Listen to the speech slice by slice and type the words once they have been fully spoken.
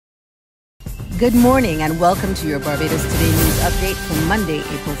Good morning and welcome to your Barbados Today News Update for Monday,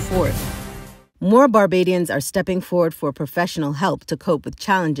 April 4th. More Barbadians are stepping forward for professional help to cope with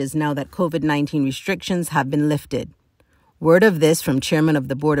challenges now that COVID-19 restrictions have been lifted. Word of this from Chairman of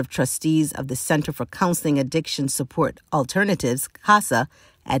the Board of Trustees of the Center for Counselling Addiction Support Alternatives, CASA,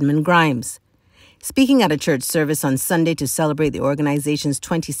 Edmund Grimes. Speaking at a church service on Sunday to celebrate the organization's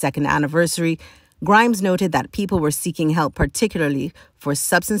 22nd anniversary, Grimes noted that people were seeking help particularly for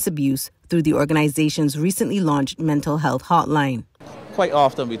substance abuse through the organization's recently launched mental health hotline. Quite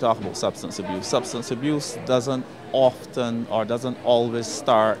often we talk about substance abuse. Substance abuse doesn't always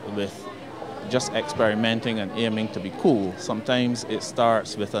start with just experimenting and aiming to be cool. Sometimes it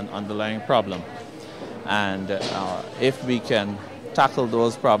starts with an underlying problem. And if we can tackle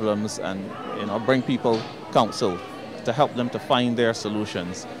those problems and bring people counsel to help them to find their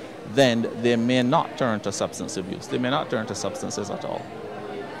solutions, then they may not turn to substance abuse. They may not turn to substances at all.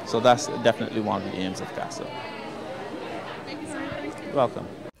 So that's definitely one of the aims of CASA. Welcome.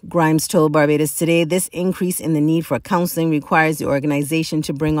 Grimes told Barbados Today this increase in the need for counseling requires the organization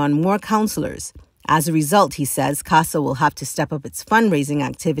to bring on more counselors. As a result, he says, CASA will have to step up its fundraising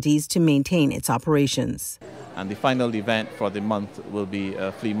activities to maintain its operations. And the final event for the month will be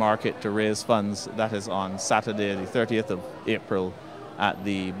a flea market to raise funds. That is on Saturday, the 30th of April at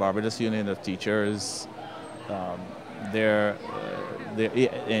the Barbados Union of Teachers. They're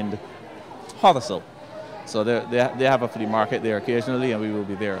in Hothersall. So they have a flea market there occasionally, and we will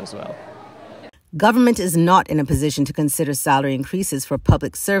be there as well. Government is not in a position to consider salary increases for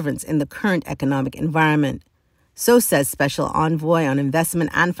public servants in the current economic environment. So says Special Envoy on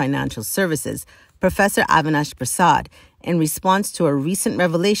Investment and Financial Services, Professor Avinash Prasad, in response to a recent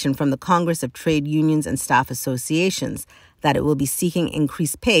revelation from the Congress of Trade Unions and Staff Associations that it will be seeking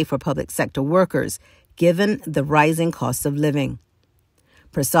increased pay for public sector workers, given the rising cost of living.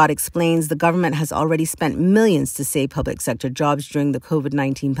 Prasad explains the government has already spent millions to save public sector jobs during the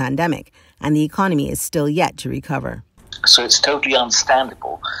COVID-19 pandemic, and the economy is still yet to recover. So it's totally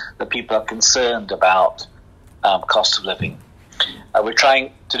understandable that people are concerned about cost of living. We're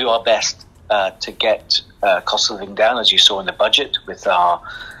trying to do our best to get cost of living down, as you saw in the budget, with our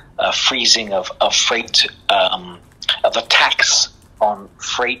freezing of freight, of a tax on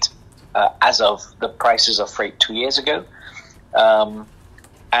freight as of the prices of freight 2 years ago.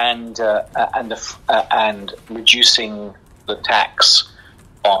 And reducing the tax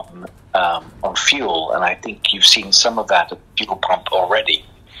on fuel, and I think you've seen some of that at fuel pump already.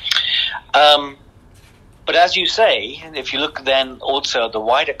 But as you say, if you look then also at the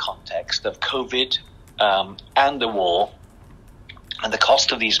wider context of COVID and the war and the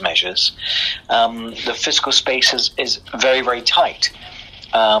cost of these measures, the fiscal space is very, very tight.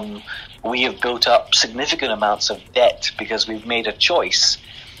 We have built up significant amounts of debt because we've made a choice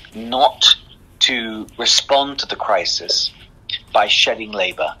not to respond to the crisis by shedding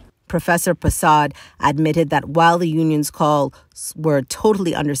labor. Professor Prasad admitted that while the union's calls were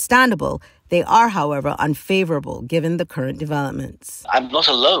totally understandable, they are, however, unfavorable given the current developments. I'm not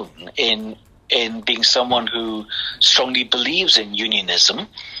alone in being someone who strongly believes in unionism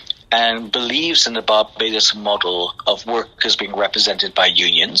and believes in the Barbados model of workers being represented by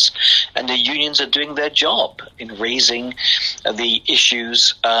unions. And the unions are doing their job in raising the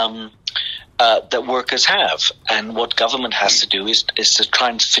issues that workers have. And what government has to do is to try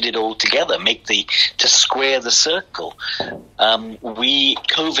and fit it all together, to square the circle.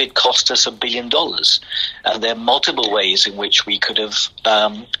 COVID cost us $1 billion. And there are multiple ways in which we could have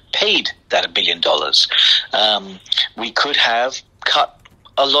paid that $1 billion. We could have cut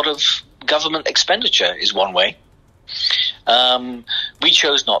a lot of government expenditure is one way. We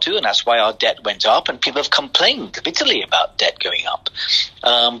chose not to, and that's why our debt went up, and people have complained bitterly about debt going up.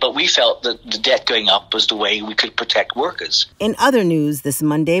 But we felt that the debt going up was the way we could protect workers. In other news, this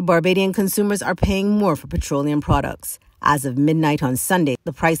Monday, Barbadian consumers are paying more for petroleum products. As of midnight on Sunday,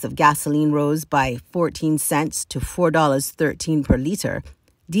 the price of gasoline rose by 14 cents to $4.13 per litre.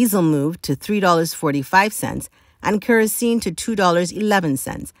 Diesel moved to $3.45 and kerosene to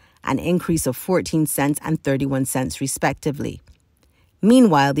 $2.11, an increase of 14 cents and 31 cents respectively.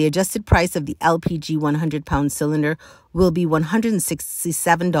 Meanwhile, the adjusted price of the LPG 100-pound cylinder will be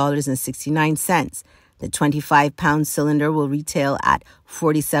 $167.69. The 25-pound cylinder will retail at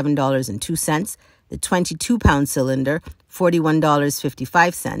 $47.02, the 22-pound cylinder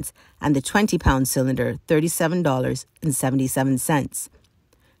 $41.55, and the 20-pound cylinder $37.77.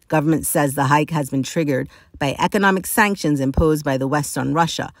 Government says the hike has been triggered by economic sanctions imposed by the West on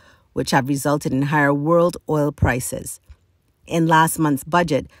Russia, which have resulted in higher world oil prices. In last month's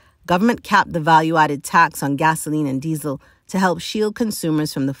budget, government capped the value-added tax on gasoline and diesel to help shield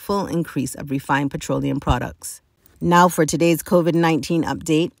consumers from the full increase of refined petroleum products. Now for today's COVID-19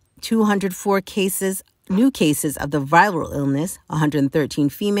 update, 204 new cases of the viral illness, 113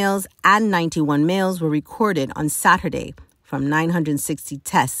 females and 91 males were recorded on Saturday from 960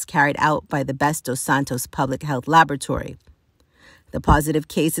 tests carried out by the Best dos Santos Public Health Laboratory. The positive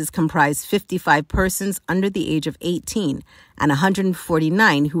cases comprised 55 persons under the age of 18 and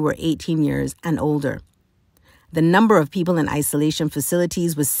 149 who were 18 years and older. The number of people in isolation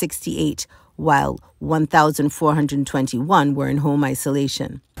facilities was 68, while 1,421 were in home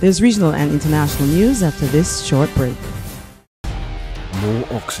isolation. There's regional and international news after this short break. More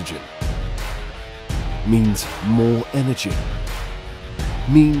oxygen means more energy,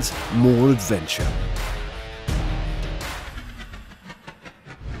 means more adventure.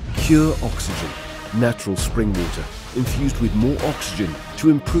 Pure Oxygen, natural spring water infused with more oxygen to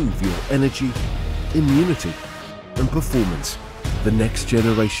improve your energy, immunity and performance. The next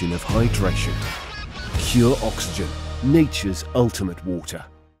generation of hydration. Pure Oxygen, nature's ultimate water.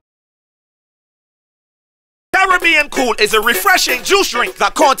 Caribbean Cool is a refreshing juice drink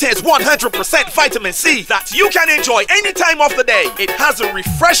that contains 100% vitamin C that you can enjoy any time of the day. It has a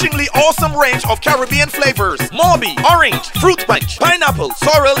refreshingly awesome range of Caribbean flavors: Morby, orange, fruit punch, pineapple,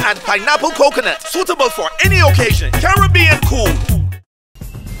 sorrel and pineapple coconut. Suitable for any occasion. Caribbean Cool.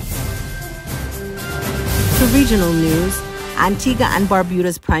 To regional news, Antigua and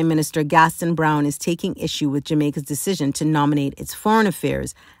Barbuda's Prime Minister Gaston Brown is taking issue with Jamaica's decision to nominate its Foreign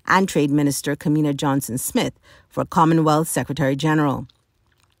Affairs and Trade Minister Kamina Johnson-Smith for Commonwealth Secretary General.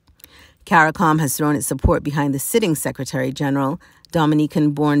 CARICOM has thrown its support behind the sitting Secretary General,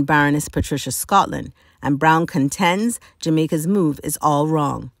 Dominican-born Baroness Patricia Scotland, and Brown contends Jamaica's move is all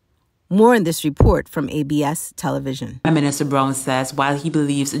wrong. More in this report from ABS Television. Prime Minister Brown says while he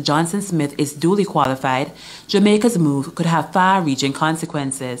believes Johnson Smith is duly qualified, Jamaica's move could have far-reaching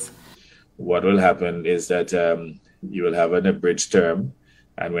consequences. What will happen is that you will have an abridged term,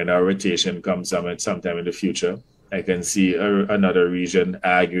 and when our rotation comes sometime in the future, I can see another region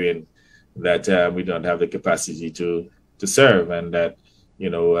arguing that we don't have the capacity to serve, and that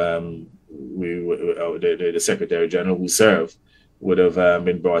the Secretary General who served would have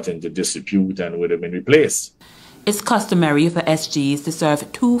been brought into disrepute and would have been replaced. It's customary for SGs to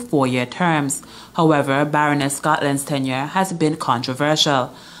serve 2 4-year terms. However, Baroness Scotland's tenure has been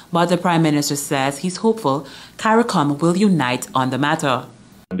controversial. But the Prime Minister says he's hopeful CARICOM will unite on the matter.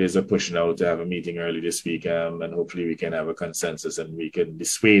 There's a push now to have a meeting early this week, and hopefully we can have a consensus and we can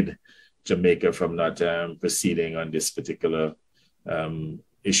dissuade Jamaica from not proceeding on this particular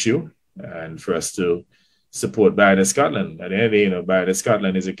issue, and for us to support Barbados Scotland. At the end of the day, Barbados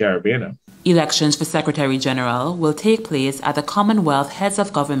Scotland is a Caribbean. Elections for Secretary General will take place at the Commonwealth Heads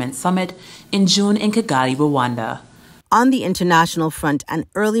of Government Summit in June in Kigali, Rwanda. On the international front, an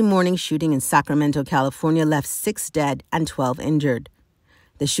early morning shooting in Sacramento, California left 6 dead and 12 injured.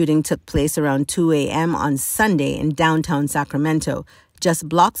 The shooting took place around 2 a.m. on Sunday in downtown Sacramento, just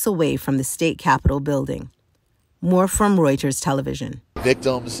blocks away from the state capitol building. More from Reuters Television.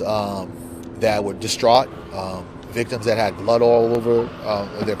 Victims that were distraught, victims that had blood all over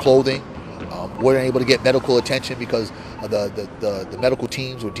their clothing, weren't able to get medical attention because the medical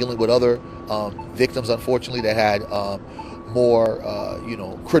teams were dealing with other victims, unfortunately, that had more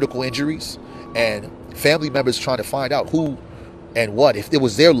critical injuries, and family members trying to find out who and what, if it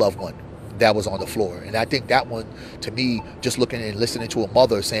was their loved one that was on the floor. And I think that one, to me, just looking and listening to a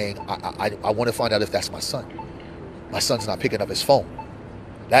mother saying, I want to find out if that's my son. My son's not picking up his phone.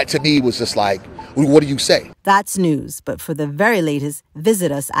 That to me was just like, what do you say? That's news, but for the very latest,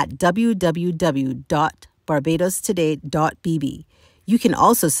 visit us at www.barbadostoday.bb. You can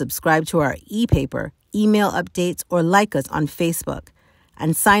also subscribe to our e-paper, email updates, or like us on Facebook,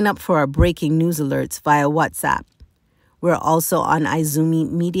 and sign up for our breaking news alerts via WhatsApp. We're also on Izumi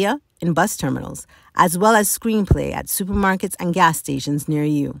Media in bus terminals, as well as Screenplay at supermarkets and gas stations near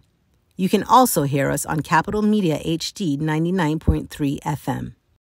you. You can also hear us on Capital Media HD 99.3 FM.